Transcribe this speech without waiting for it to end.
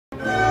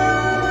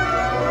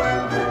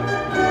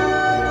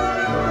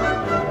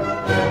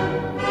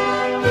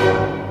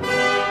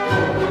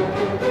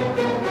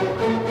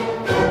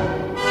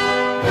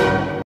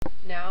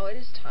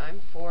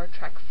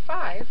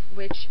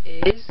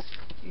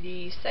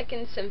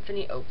Second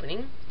Symphony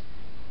opening,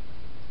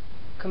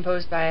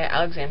 composed by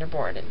Alexander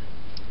Borodin.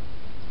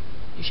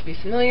 You should be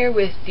familiar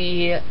with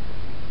the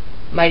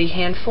Mighty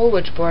Handful,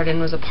 which Borodin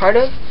was a part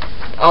of.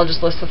 I'll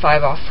just list the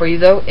 5 off for you,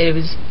 though. It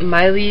was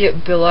Maily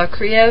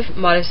Bilakriev,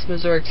 Modest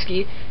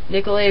Mussorgsky,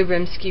 Nikolai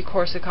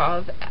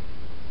Rimsky-Korsakov,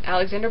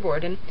 Alexander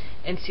Borodin,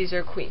 and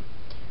Cesar Cui.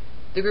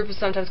 The group is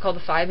sometimes called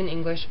the 5 in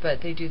English,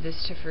 but they do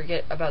this to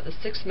forget about the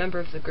 6th member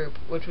of the group,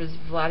 which was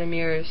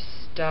Vladimir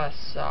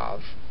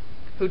Stasov,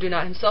 who did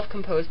not himself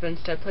compose, but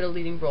instead played a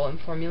leading role in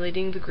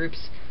formulating the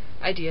group's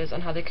ideas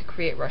on how they could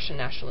create Russian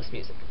nationalist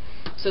music.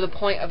 So the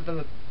point of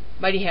the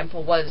Mighty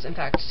Handful was, in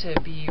fact, to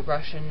be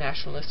Russian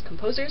nationalist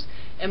composers,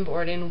 and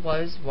Borodin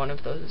was one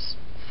of those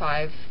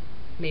 5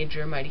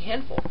 major Mighty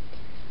Handful.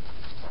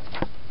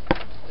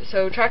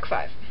 So, track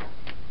 5.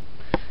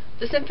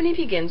 The symphony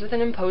begins with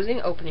an imposing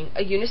opening,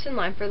 a unison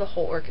line for the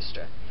whole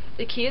orchestra.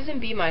 The key is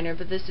in B minor,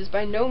 but this is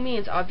by no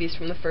means obvious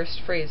from the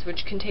first phrase,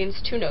 which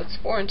contains 2 notes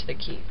foreign to the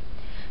key.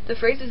 The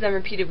phrase is then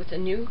repeated with a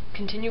new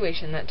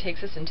continuation that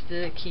takes us into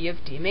the key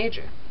of D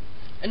major.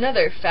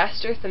 Another,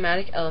 faster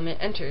thematic element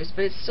enters,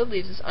 but it still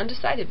leaves us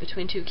undecided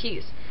between 2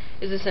 keys.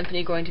 Is the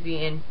symphony going to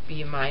be in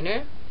B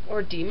minor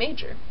or D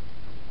major?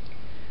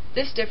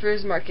 This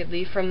differs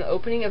markedly from the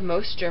opening of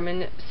most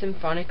German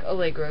symphonic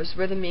allegros,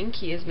 where the main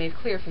key is made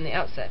clear from the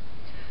outset.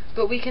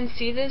 But we can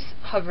see this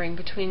hovering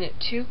between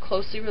 2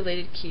 closely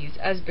related keys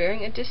as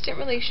bearing a distant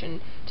relation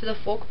to the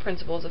folk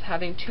principles of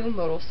having 2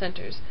 modal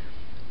centers,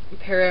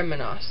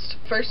 perimenost.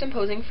 First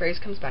imposing phrase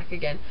comes back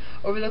again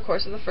over the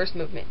course of the first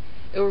movement.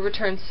 It will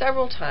return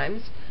several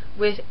times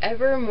with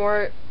ever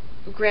more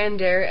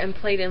grandeur and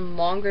played in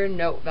longer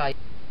note value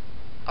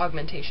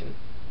augmentation.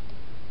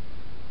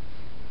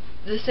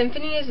 The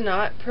symphony is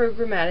not a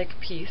programmatic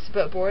piece,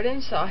 but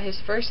Borodin saw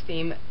his first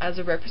theme as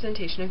a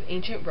representation of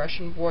ancient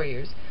Russian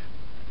warriors,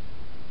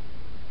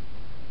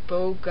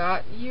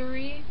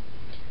 Bogatyri,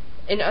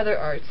 in other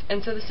arts,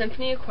 and so the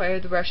symphony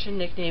acquired the Russian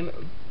nickname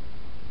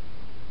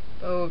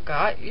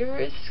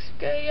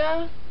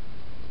Bogatyriskaya.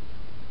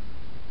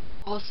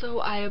 Also,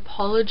 I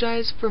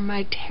apologize for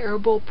my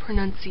terrible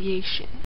pronunciation.